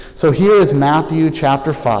So here is Matthew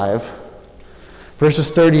chapter 5,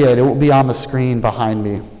 verses 38. It will be on the screen behind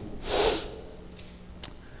me.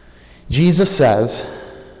 Jesus says,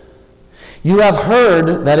 "You have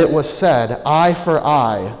heard that it was said, 'Eye for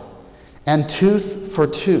eye, and tooth for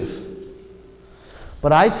tooth.'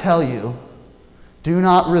 But I tell you, do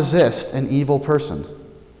not resist an evil person.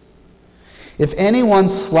 If anyone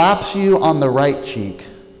slaps you on the right cheek,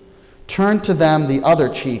 turn to them the other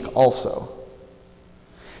cheek also.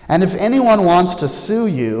 And if anyone wants to sue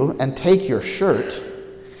you and take your shirt,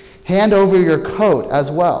 hand over your coat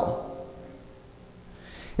as well.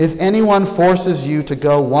 If anyone forces you to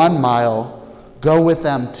go 1 mile, go with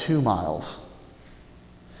them 2 miles.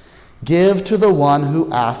 Give to the one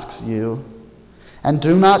who asks you, and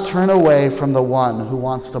do not turn away from the one who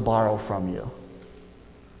wants to borrow from you."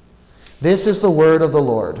 This is the word of the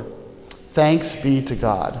Lord. Thanks be to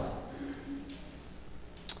God.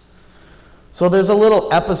 So there's a little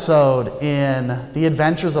episode in The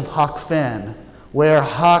Adventures of Huck Finn where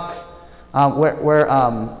Huck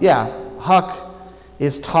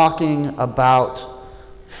is talking about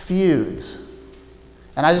feuds.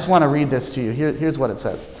 And I just want to read this to you. Here's what it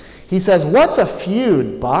says. He says, "What's a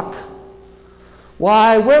feud, Buck?"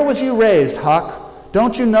 "Why, where was you raised, Huck?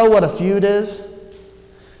 Don't you know what a feud is?"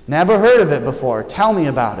 "Never heard of it before. Tell me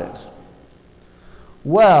about it."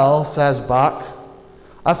 "Well," says Buck,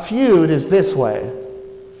 "a feud is this way.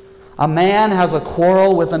 A man has a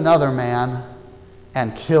quarrel with another man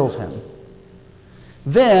and kills him.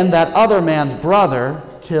 Then that other man's brother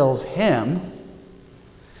kills him.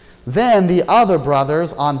 Then the other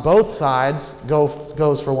brothers on both sides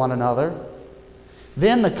goes for one another.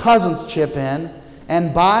 Then the cousins chip in,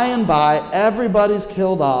 and by everybody's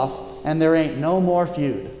killed off, and there ain't no more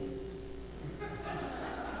feud."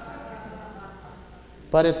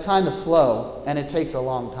 But it's kind of slow, and it takes a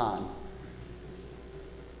long time.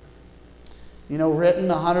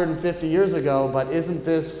 Written 150 years ago, but isn't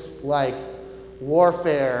this like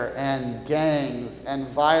warfare and gangs and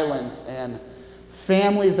violence and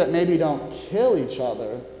families that maybe don't kill each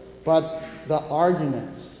other, but the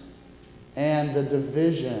arguments and the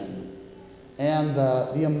division and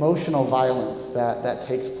the emotional violence that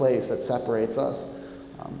takes place that separates us?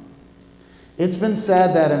 It's been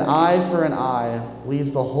said that an eye for an eye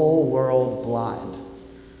leaves the whole world blind.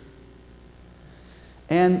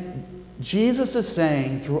 And Jesus is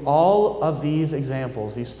saying through all of these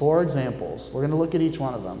examples, these 4 examples, we're going to look at each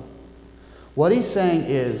one of them. What he's saying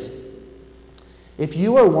is, if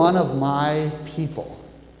you are one of my people,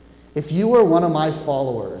 if you are one of my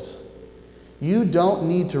followers, you don't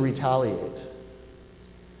need to retaliate.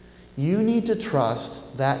 You need to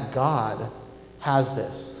trust that God has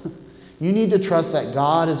this. You need to trust that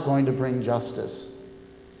God is going to bring justice.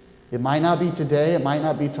 It might not be today, it might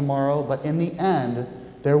not be tomorrow, but in the end,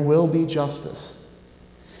 there will be justice.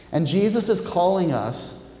 And Jesus is calling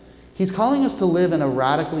us, he's calling us to live in a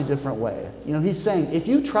radically different way. He's saying, if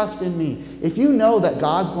you trust in me, if you know that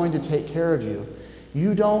God's going to take care of you,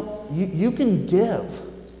 you can give.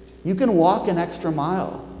 You can walk an extra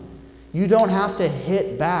mile. You don't have to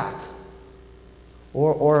hit back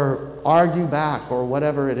or argue back or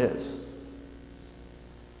whatever it is.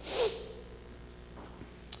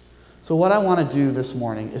 So what I want to do this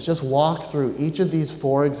morning is just walk through each of these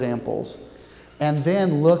 4 examples and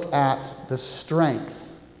then look at the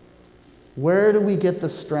strength. Where do we get the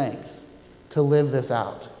strength to live this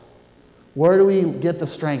out? Where do we get the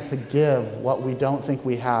strength to give what we don't think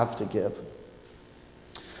we have to give?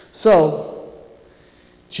 So,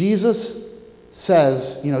 Jesus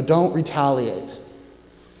says, don't retaliate.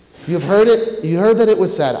 You heard that it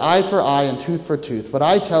was said, eye for eye and tooth for tooth. But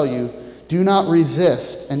I tell you, do not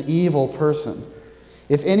resist an evil person.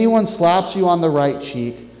 If anyone slaps you on the right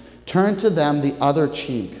cheek, turn to them the other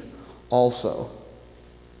cheek also.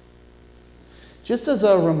 Just as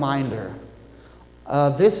a reminder,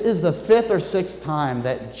 this is the 5th or 6th time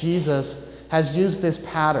that Jesus has used this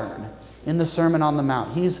pattern in the Sermon on the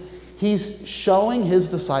Mount. He's showing his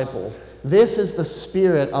disciples, this is the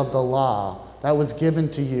spirit of the law that was given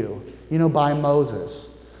to you, by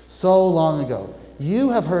Moses so long ago.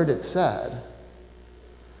 You have heard it said,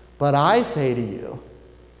 but I say to you.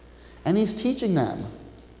 And he's teaching them.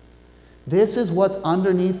 This is what's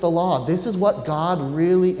underneath the law. This is what God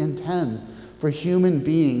really intends for human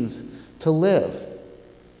beings to live.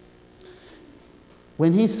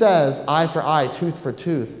 When he says eye for eye, tooth for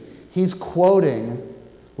tooth, he's quoting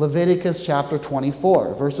Leviticus chapter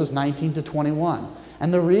 24, verses 19 to 21.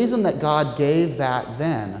 And the reason that God gave that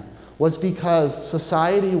then was because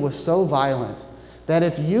society was so violent that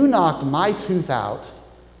if you knocked my tooth out,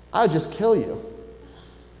 I would just kill you.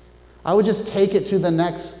 I would just take it to the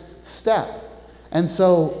next step. And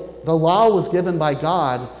so the law was given by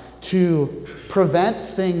God to prevent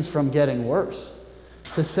things from getting worse.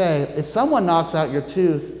 To say, if someone knocks out your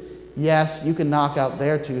tooth, yes, you can knock out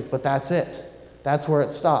their tooth, but that's it. That's where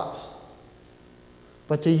it stops.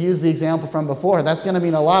 But to use the example from before, that's going to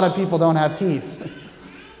mean a lot of people don't have teeth.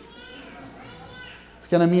 It's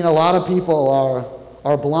going to mean a lot of people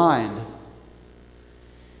are blind.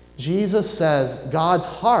 Jesus says God's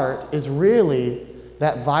heart is really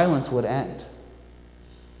that violence would end.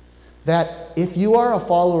 That if you are a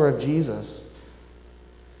follower of Jesus,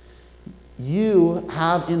 you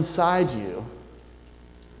have inside you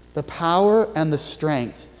the power and the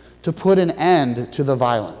strength to put an end to the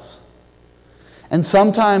violence. And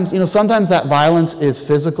sometimes that violence is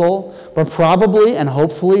physical, but probably and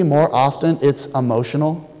hopefully more often it's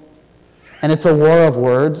emotional. And it's a war of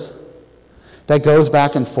words that goes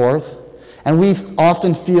back and forth. And we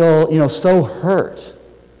often feel, so hurt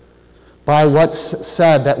by what's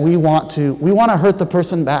said that we want to hurt the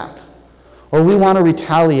person back, or we want to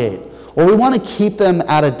retaliate, or we want to keep them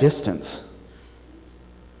at a distance.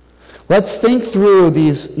 Let's think through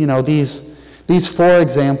these 4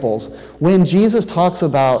 examples. When Jesus talks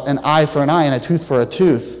about an eye for an eye and a tooth for a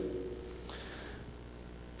tooth,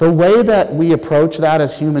 the way that we approach that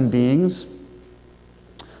as human beings,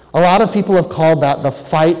 a lot of people have called that the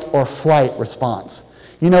fight or flight response.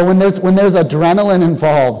 When there's adrenaline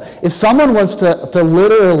involved, if someone was to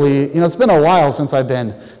literally, it's been a while since I've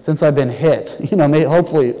been hit, maybe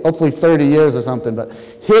hopefully 30 years or something, but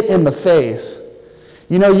hit in the face,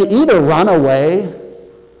 you either run away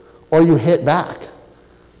or you hit back.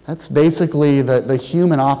 That's basically the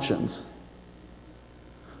human options.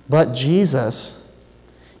 But Jesus,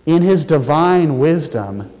 in his divine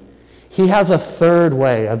wisdom, he has a third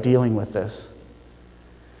way of dealing with this.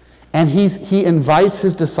 And he invites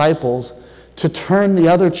his disciples to turn the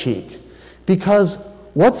other cheek. Because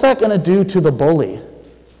what's that going to do to the bully?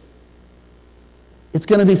 It's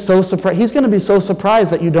going to be so he's going to be so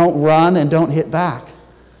surprised that you don't run and don't hit back,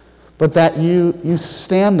 but that you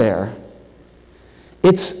stand there.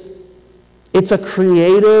 It's a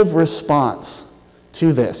creative response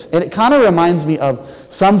to this. And it kind of reminds me of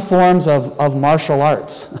some forms of martial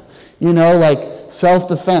arts. Like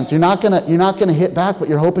self-defense. You're not gonna hit back, but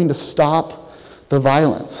you're hoping to stop the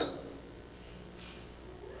violence.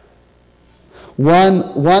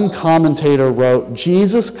 One commentator wrote,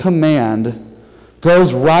 Jesus' command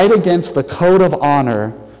goes right against the code of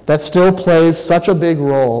honor that still plays such a big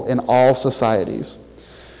role in all societies.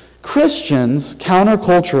 Christians,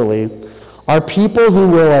 counterculturally, are people who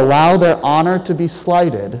will allow their honor to be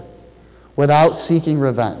slighted without seeking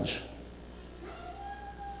revenge.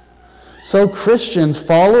 So Christians,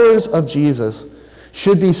 followers of Jesus,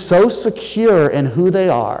 should be so secure in who they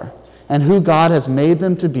are and who God has made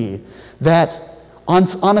them to be that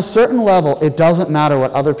on a certain level, it doesn't matter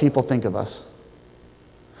what other people think of us.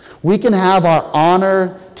 We can have our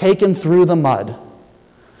honor taken through the mud.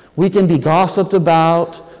 We can be gossiped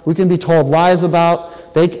about. We can be told lies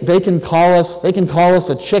about. They can call us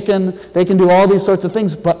a chicken. They can do all these sorts of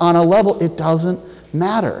things. But on a level, it doesn't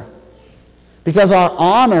matter. Because our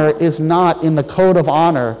honor is not in the code of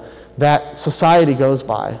honor that society goes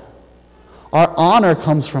by. Our honor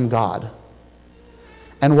comes from God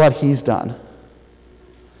and what he's done.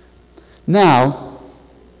 Now,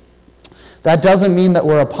 that doesn't mean that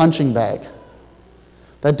we're a punching bag.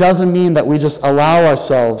 That doesn't mean that we just allow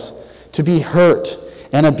ourselves to be hurt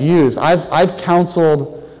and abused. I've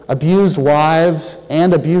counseled abused wives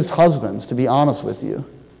and abused husbands, to be honest with you.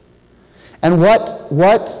 And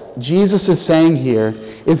what Jesus is saying here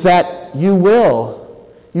is that you will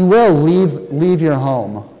leave your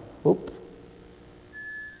home. Oop.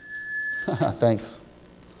 Thanks.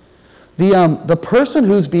 The person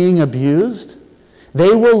who's being abused,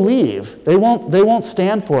 they will leave. They won't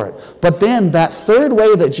stand for it. But then that third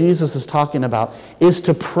way that Jesus is talking about is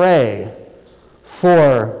to pray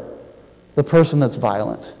for the person that's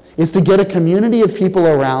violent. Is to get a community of people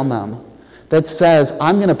around them that says,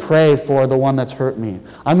 I'm going to pray for the one that's hurt me.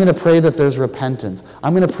 I'm going to pray that there's repentance.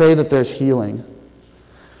 I'm going to pray that there's healing.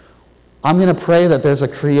 I'm going to pray that there's a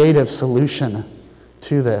creative solution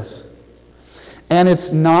to this. And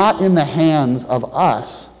it's not in the hands of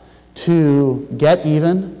us to get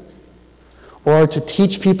even or to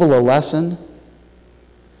teach people a lesson.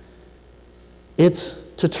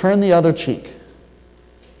 It's to turn the other cheek,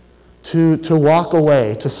 to walk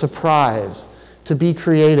away, to surprise, to be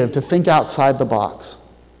creative, to think outside the box.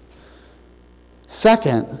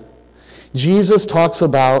 Second, Jesus talks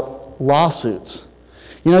about lawsuits.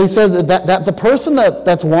 He says that the person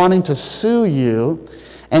that's wanting to sue you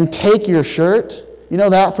and take your shirt You know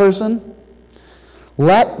that person?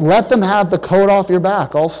 Let them have the coat off your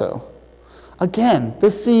back also. Again,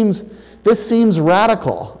 this seems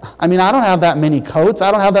radical. I mean, I don't have that many coats.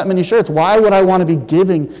 I don't have that many shirts. Why would I want to be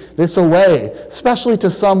giving this away, especially to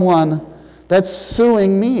someone that's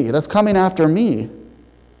suing me, that's coming after me?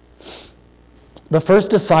 The first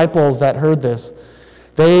disciples that heard this,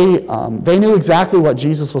 they knew exactly what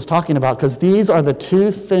Jesus was talking about, because these are the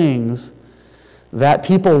two things that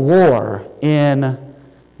people wore in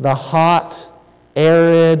the hot,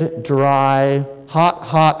 arid, dry,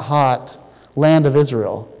 hot land of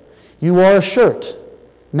Israel. You wore a shirt,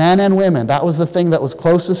 men and women. That was the thing that was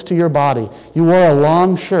closest to your body. You wore a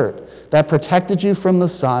long shirt that protected you from the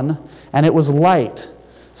sun, and it was light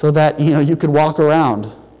so that you could walk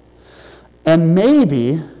around. And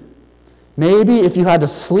maybe if you had to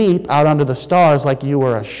sleep out under the stars like you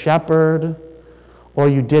were a shepherd or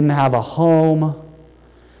you didn't have a home,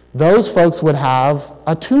 those folks would have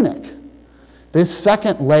a tunic, this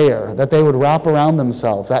second layer that they would wrap around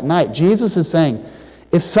themselves at night. Jesus is saying,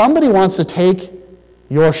 if somebody wants to take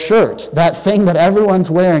your shirt, that thing that everyone's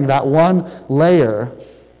wearing, that one layer,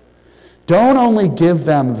 don't only give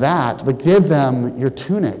them that, but give them your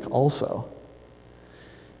tunic also.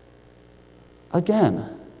 Again,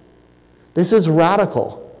 this is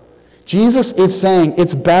radical. Jesus is saying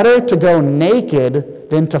it's better to go naked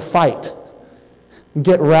than to fight.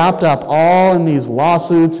 Get wrapped up all in these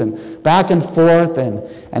lawsuits and back and forth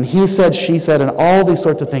and he said, she said, and all these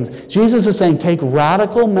sorts of things. Jesus is saying take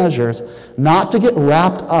radical measures not to get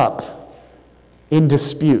wrapped up in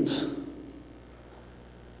disputes,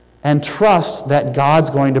 and trust that God's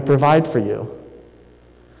going to provide for you.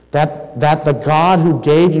 That the God who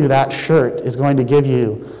gave you that shirt is going to give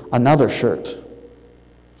you another shirt.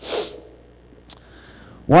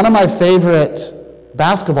 One of my favorite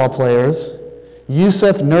basketball players,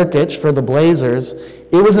 Jusuf Nurkic for the Blazers,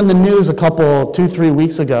 it was in the news 2-3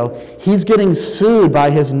 weeks ago. He's getting sued by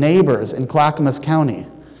his neighbors in Clackamas County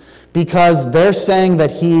because they're saying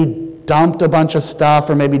that he dumped a bunch of stuff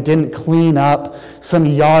or maybe didn't clean up some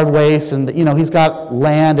yard waste, and he's got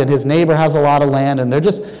land and his neighbor has a lot of land, and they're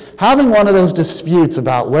just having one of those disputes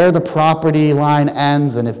about where the property line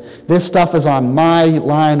ends and if this stuff is on my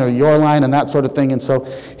line or your line and that sort of thing. And so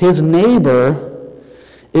his neighbor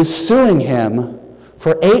is suing him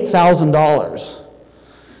for $8,000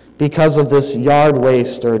 because of this yard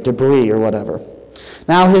waste or debris or whatever.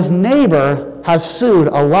 Now, his neighbor has sued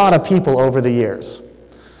a lot of people over the years.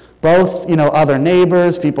 Both, other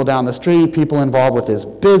neighbors, people down the street, people involved with his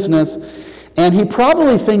business. And he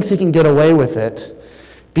probably thinks he can get away with it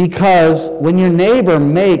because when your neighbor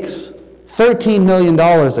makes $13 million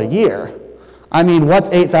a year, I mean, what's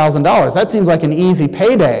 $8,000? That seems like an easy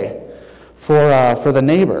payday for the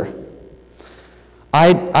neighbor.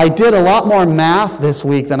 I did a lot more math this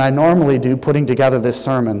week than I normally do putting together this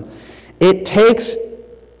sermon. It takes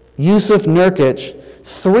Jusuf Nurkic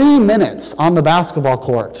 3 minutes on the basketball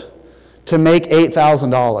court to make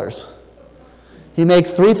 $8,000. He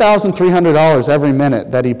makes $3,300 every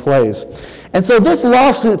minute that he plays. And so this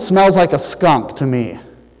lawsuit smells like a skunk to me.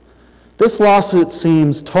 This lawsuit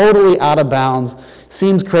seems totally out of bounds,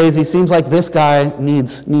 seems crazy, seems like this guy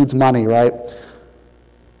needs money, right?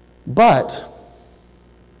 But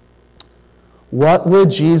what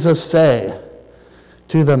would Jesus say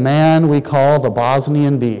to the man we call the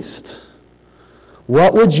Bosnian beast?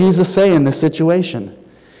 What would Jesus say in this situation?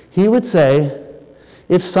 He would say,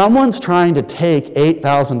 if someone's trying to take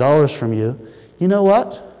 $8,000 from you, you know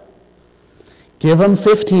what? Give them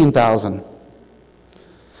 $15,000.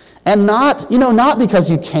 And not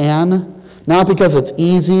because you can, not because it's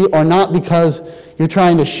easy, or not because you're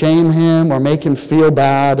trying to shame him or make him feel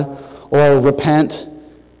bad or repent.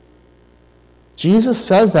 Jesus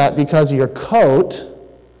says that because your coat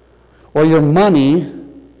or your money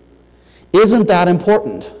isn't that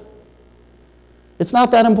important. It's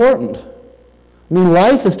not that important. I mean,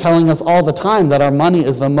 life is telling us all the time that our money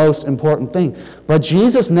is the most important thing. But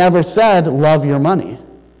Jesus never said, love your money.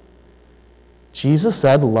 Jesus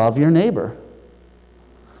said, love your neighbor.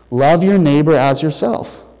 Love your neighbor as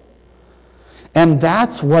yourself. And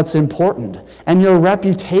that's what's important. And your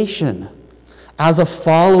reputation as a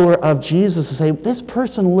follower of Jesus to say, this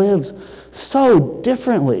person lives so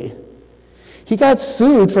differently. He got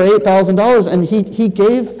sued for $8,000 and he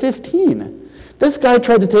gave $15,000. This guy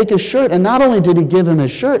tried to take his shirt, and not only did he give him his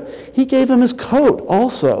shirt, he gave him his coat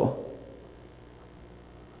also.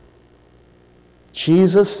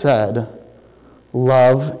 Jesus said,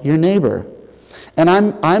 love your neighbor. And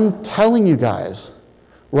I'm telling you guys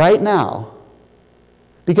right now,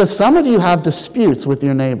 because some of you have disputes with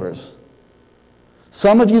your neighbors.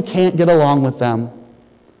 Some of you can't get along with them.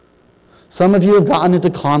 Some of you have gotten into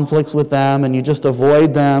conflicts with them and you just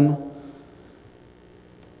avoid them.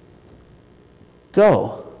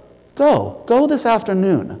 Go this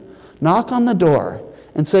afternoon. Knock on the door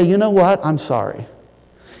and say, you know what? I'm sorry.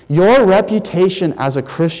 Your reputation as a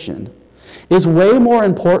Christian is way more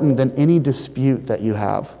important than any dispute that you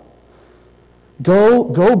have.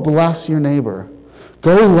 Go bless your neighbor.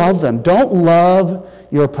 Go love them. Don't love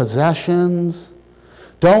your possessions.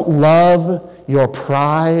 Don't love your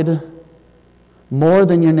pride more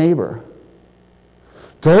than your neighbor.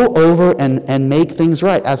 Go over and make things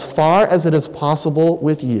right. As far as it is possible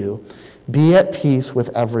with you, be at peace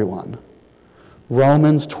with everyone.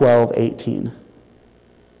 Romans 12:18.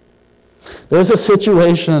 There's a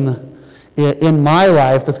situation in my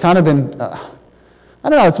life that's kind of been,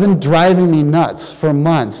 it's been driving me nuts for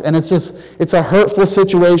months. And it's a hurtful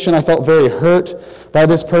situation. I felt very hurt by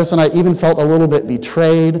this person. I even felt a little bit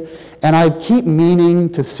betrayed. And I keep meaning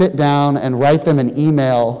to sit down and write them an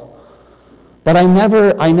email. But I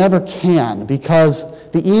never can, because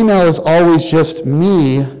the email is always just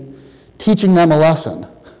me teaching them a lesson.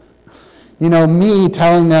 Me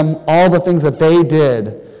telling them all the things that they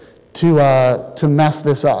did to mess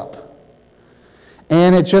this up.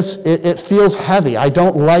 And it feels heavy. I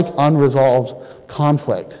don't like unresolved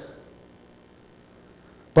conflict.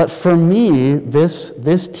 But for me,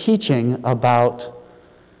 this teaching about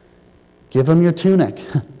give them your tunic.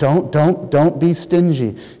 Don't be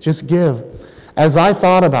stingy. Just give. As I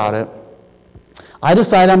thought about it, I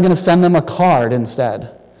decided I'm going to send them a card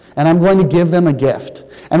instead. And I'm going to give them a gift.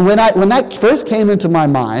 And when that first came into my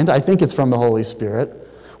mind, I think it's from the Holy Spirit,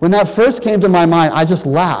 when that first came to my mind, I just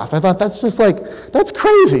laughed. I thought, that's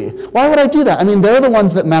crazy. Why would I do that? I mean, they're the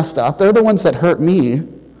ones that messed up. They're the ones that hurt me.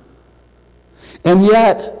 And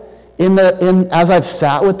yet, as I've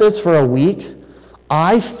sat with this for a week,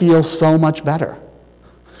 I feel so much better.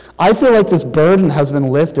 I feel like this burden has been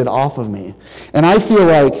lifted off of me. And I feel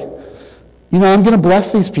like, I'm going to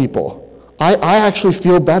bless these people. I actually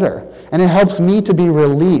feel better. And it helps me to be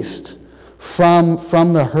released from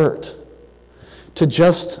the hurt. To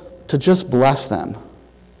just bless them.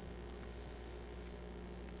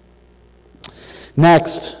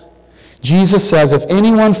 Next, Jesus says, if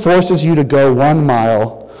anyone forces you to go 1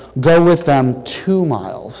 mile, go with them 2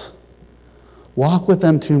 miles. Walk with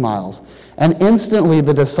them 2 miles. And instantly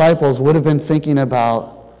the disciples would have been thinking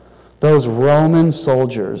about those Roman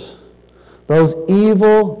soldiers, those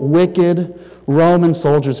evil, wicked Roman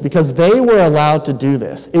soldiers, because they were allowed to do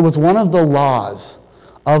this. It was one of the laws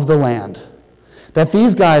of the land. That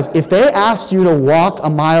these guys, if they asked you to walk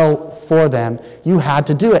 1 mile for them, you had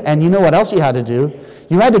to do it. And you know what else you had to do?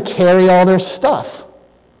 You had to carry all their stuff.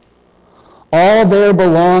 All their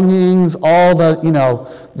belongings, all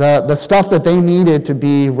the stuff that they needed to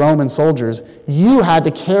be Roman soldiers, you had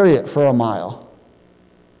to carry it for 1 mile.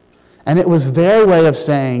 And it was their way of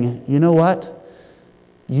saying, you know what?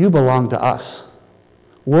 You belong to us.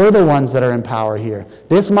 We're the ones that are in power here.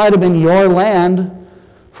 This might have been your land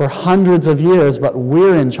for hundreds of years, but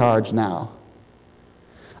we're in charge now.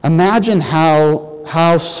 Imagine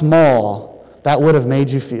how small that would have made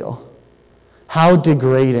you feel. How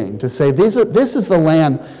degrading to say, this is the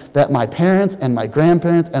land that my parents and my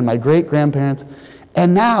grandparents and my great-grandparents,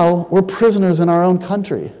 and now we're prisoners in our own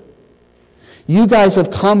country. You guys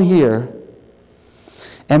have come here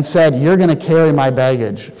and said, you're going to carry my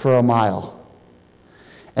baggage for 1 mile.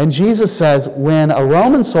 And Jesus says, when a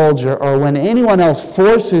Roman soldier or when anyone else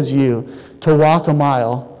forces you to walk 1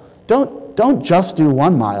 mile, don't just do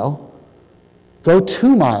 1 mile, go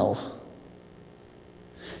 2 miles.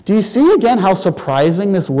 Do you see again how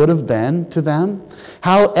surprising this would have been to them?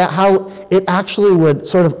 How it actually would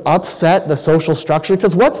sort of upset the social structure?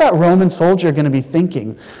 Because what's that Roman soldier going to be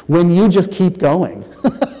thinking when you just keep going?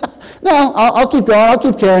 No, I'll keep going. I'll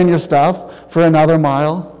keep carrying your stuff for another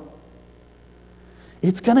mile.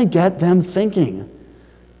 It's going to get them thinking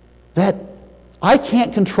that I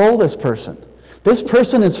can't control this person. This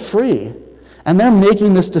person is free, and they're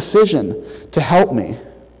making this decision to help me.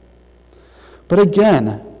 But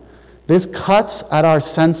again, this cuts at our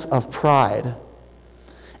sense of pride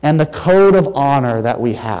and the code of honor that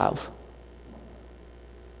we have.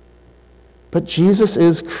 But Jesus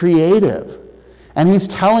is creative, and he's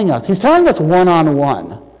telling us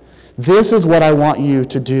one-on-one, this is what I want you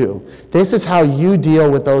to do. This is how you deal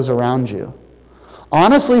with those around you.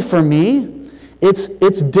 Honestly, for me, it's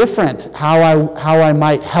different how I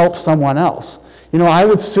might help someone else. I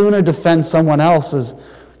would sooner defend someone else's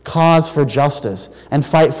cause for justice and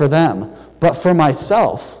fight for them. But for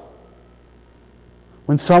myself,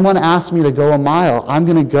 when someone asks me to go 1 mile, I'm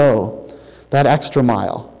going to go that extra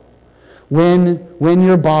mile. When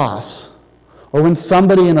your boss or when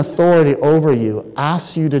somebody in authority over you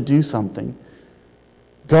asks you to do something,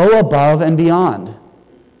 go above and beyond.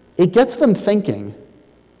 It gets them thinking.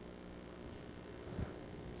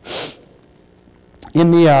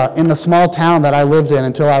 In the small town that I lived in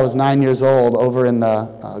until I was 9 years old, over in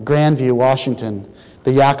the Grandview, Washington,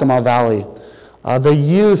 the Yakima Valley, the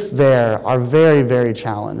youth there are very, very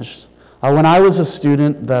challenged. When I was a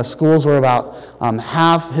student, the schools were about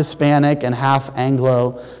half Hispanic and half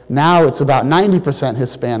Anglo. Now it's about 90%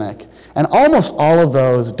 Hispanic. And almost all of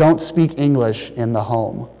those don't speak English in the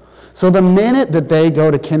home. So the minute that they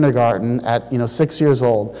go to kindergarten at 6 years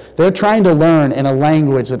old, they're trying to learn in a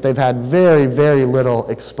language that they've had very, very little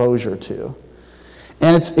exposure to.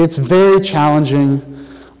 And it's very challenging.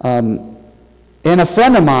 And a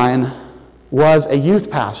friend of mine was a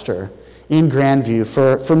youth pastor in Grandview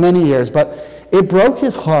for many years, but it broke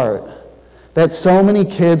his heart that so many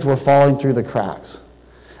kids were falling through the cracks.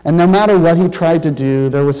 And no matter what he tried to do,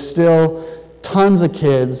 there was still tons of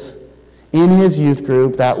kids in his youth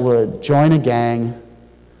group that would join a gang,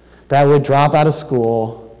 that would drop out of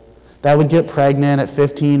school, that would get pregnant at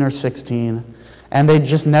 15 or 16, and they'd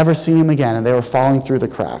just never see him again, and they were falling through the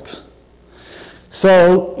cracks.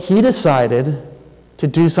 So he decided to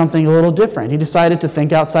do something a little different. He decided to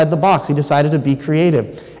think outside the box. He decided to be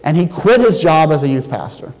creative, and he quit his job as a youth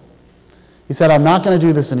pastor. He said, I'm not going to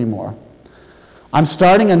do this anymore. I'm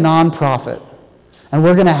starting a nonprofit, and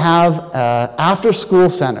we're going to have an after-school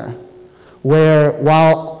center where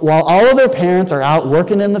while all of their parents are out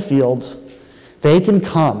working in the fields, they can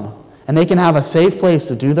come and they can have a safe place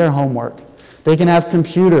to do their homework. They can have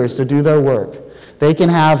computers to do their work. They can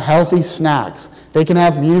have healthy snacks. They can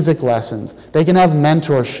have music lessons. They can have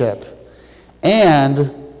mentorship.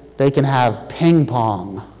 And they can have ping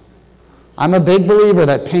pong. I'm a big believer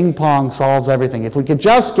that ping pong solves everything. If we could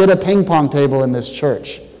just get a ping pong table in this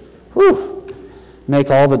church, make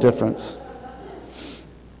all the difference.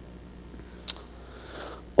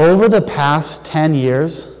 Over the past 10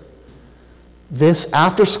 years, this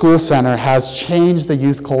after-school center has changed the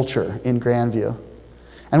youth culture in Grandview.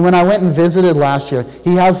 And when I went and visited last year,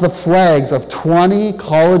 he has the flags of 20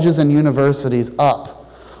 colleges and universities up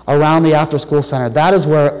around the after-school center. That is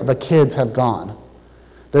where the kids have gone.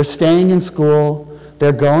 They're staying in school,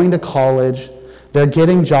 they're going to college, they're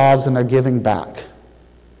getting jobs, and they're giving back.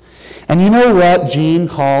 And you know what Gene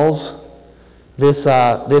calls this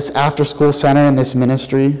after-school center and this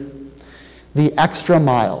ministry? The Extra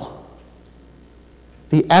Mile.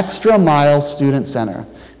 The Extra Mile Student Center.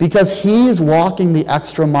 Because he's walking the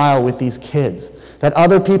extra mile with these kids that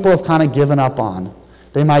other people have kind of given up on.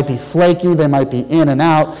 They might be flaky, they might be in and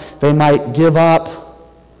out, they might give up,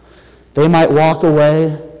 they might walk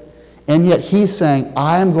away, and yet he's saying,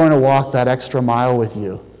 I am going to walk that extra mile with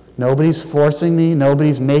you. Nobody's forcing me,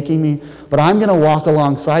 nobody's making me, but I'm going to walk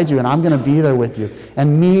alongside you and I'm going to be there with you.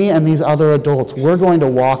 And me and these other adults, we're going to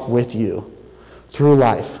walk with you through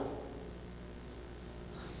life.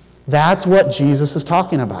 That's what Jesus is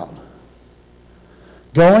talking about.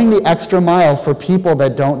 Going the extra mile for people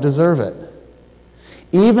that don't deserve it.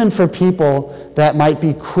 Even for people that might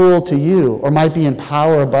be cruel to you, or might be in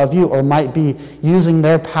power above you, or might be using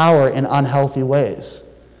their power in unhealthy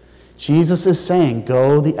ways. Jesus is saying,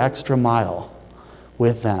 go the extra mile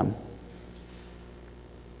with them.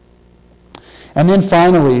 And then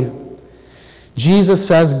finally, Jesus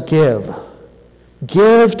says, give.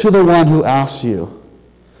 Give to the one who asks you.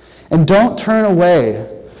 And don't turn away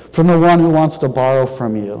from the one who wants to borrow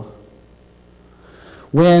from you.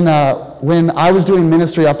 When I was doing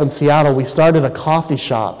ministry up in Seattle, we started a coffee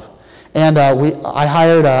shop. And I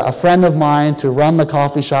hired a friend of mine to run the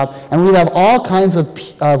coffee shop. And we'd have all kinds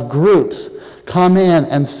of groups come in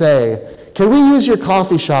and say, can we use your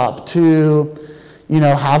coffee shop to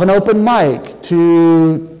have an open mic,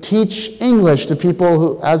 to teach English to people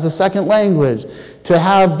who, as a second language, to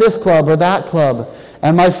have this club or that club.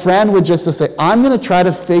 And my friend would just say, I'm going to try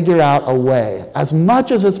to figure out a way, as much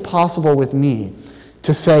as it's possible with me,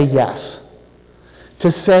 to say yes. To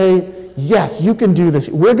say, yes, you can do this.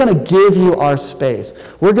 We're going to give you our space.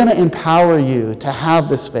 We're going to empower you to have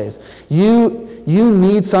this space. You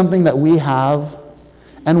need something that we have,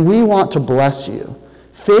 and we want to bless you.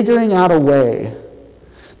 Figuring out a way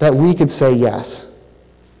that we could say yes.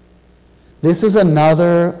 This is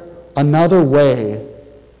another way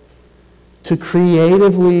to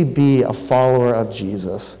creatively be a follower of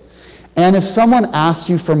Jesus. And if someone asks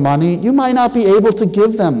you for money, you might not be able to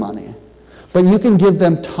give them money, but you can give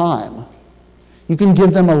them time. You can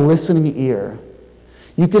give them a listening ear.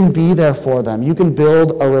 You can be there for them. You can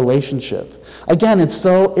build a relationship. Again, it's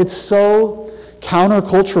so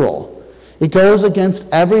countercultural. It goes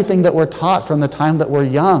against everything that we're taught from the time that we're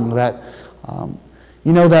young, that,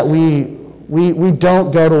 that we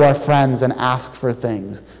don't go to our friends and ask for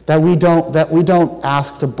things, that we don't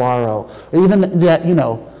ask to borrow, or even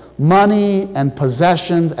that, money and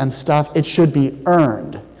possessions and stuff, it should be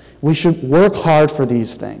earned. We should work hard for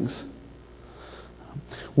these things.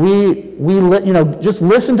 Just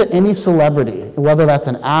listen to any celebrity, whether that's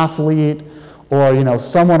an athlete or,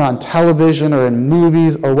 someone on television or in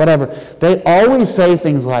movies or whatever. They always say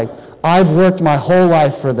things like, I've worked my whole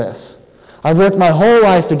life for this. I've worked my whole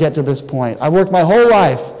life to get to this point. I've worked my whole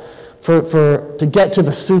life to get to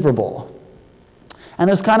the Super Bowl. And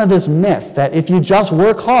there's kind of this myth that if you just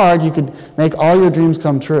work hard, you could make all your dreams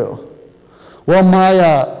come true. Well,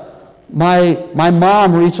 my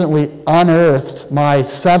mom recently unearthed my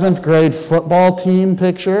 7th grade football team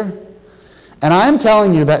picture, and I'm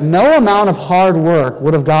telling you that no amount of hard work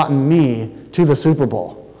would have gotten me to the Super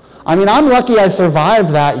Bowl. I mean, I'm lucky I survived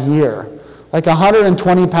that year, like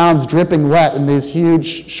 120 pounds dripping wet in these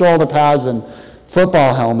huge shoulder pads and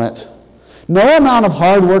football helmet. No amount of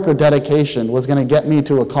hard work or dedication was going to get me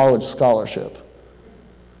to a college scholarship.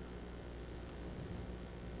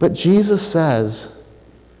 But Jesus says,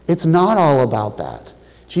 it's not all about that.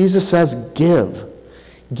 Jesus says, give.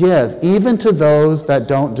 Give, even to those that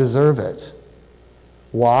don't deserve it.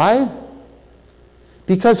 Why?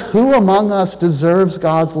 Because who among us deserves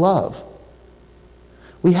God's love?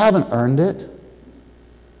 We haven't earned it.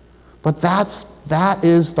 But that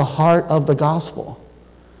is the heart of the gospel.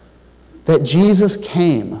 That Jesus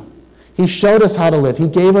came. He showed us how to live. He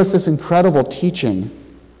gave us this incredible teaching.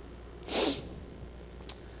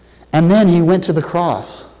 And then he went to the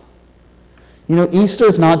cross. Easter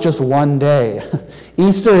is not just one day.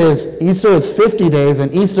 Easter is 50 days,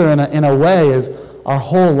 and Easter in a way is our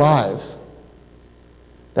whole lives.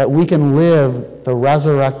 That we can live the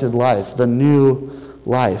resurrected life, the new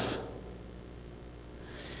life.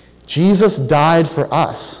 Jesus died for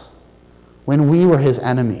us when we were his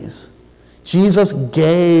enemies. Jesus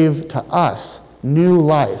gave to us new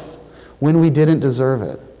life when we didn't deserve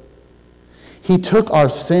it. He took our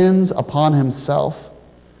sins upon himself,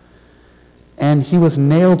 and he was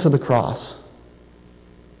nailed to the cross.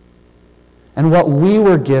 And what we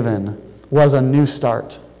were given was a new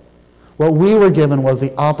start. What we were given was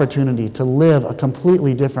the opportunity to live a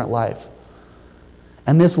completely different life.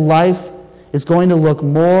 And this life is going to look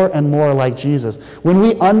more and more like Jesus. When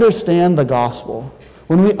we understand the gospel,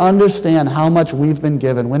 when we understand how much we've been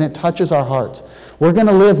given, when it touches our hearts, we're going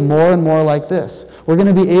to live more and more like this. We're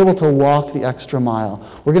going to be able to walk the extra mile.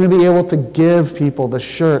 We're going to be able to give people the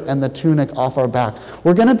shirt and the tunic off our back.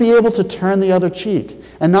 We're going to be able to turn the other cheek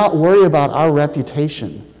and not worry about our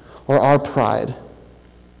reputation or our pride.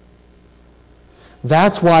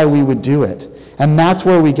 That's why we would do it. And that's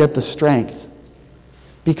where we get the strength,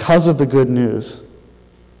 because of the good news.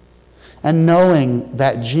 And knowing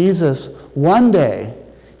that Jesus, one day,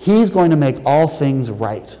 he's going to make all things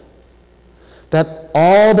right. That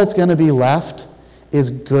all that's going to be left is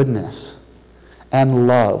goodness and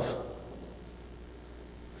love.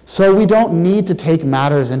 So we don't need to take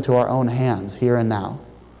matters into our own hands here and now.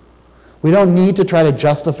 We don't need to try to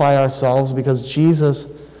justify ourselves because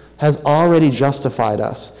Jesus has already justified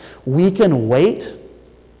us. We can wait,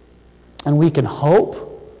 and we can hope,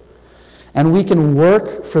 and we can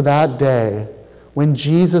work for that day when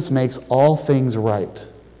Jesus makes all things right.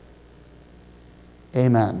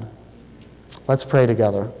 Amen. Let's pray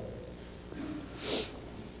together.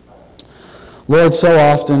 Lord, so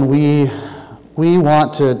often we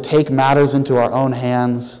want to take matters into our own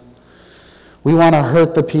hands. We want to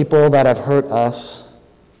hurt the people that have hurt us.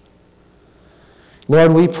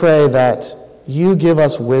 Lord, we pray that you give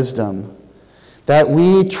us wisdom, that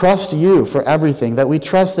we trust you for everything, that we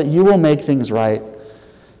trust that you will make things right,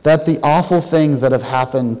 that the awful things that have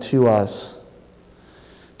happened to us,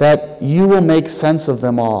 that you will make sense of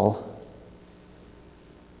them all.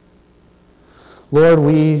 Lord,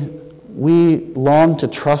 we long to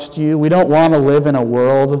trust you. We don't want to live in a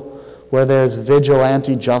world where there's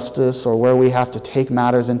vigilante justice or where we have to take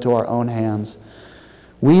matters into our own hands.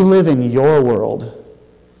 We live in your world,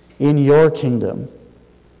 in your kingdom,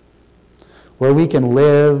 where we can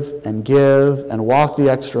live and give and walk the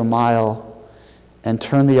extra mile and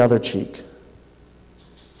turn the other cheek.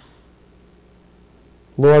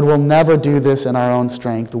 Lord, we'll never do this in our own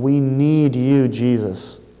strength. We need you,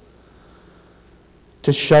 Jesus,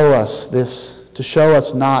 to show us this, to show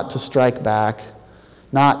us not to strike back,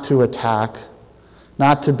 not to attack,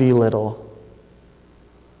 not to belittle,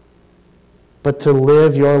 but to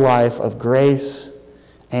live your life of grace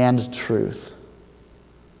and truth.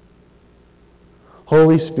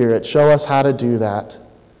 Holy Spirit, show us how to do that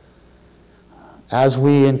as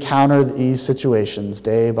we encounter these situations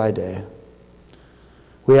day by day.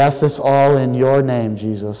 We ask this all in your name,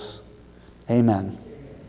 Jesus. Amen.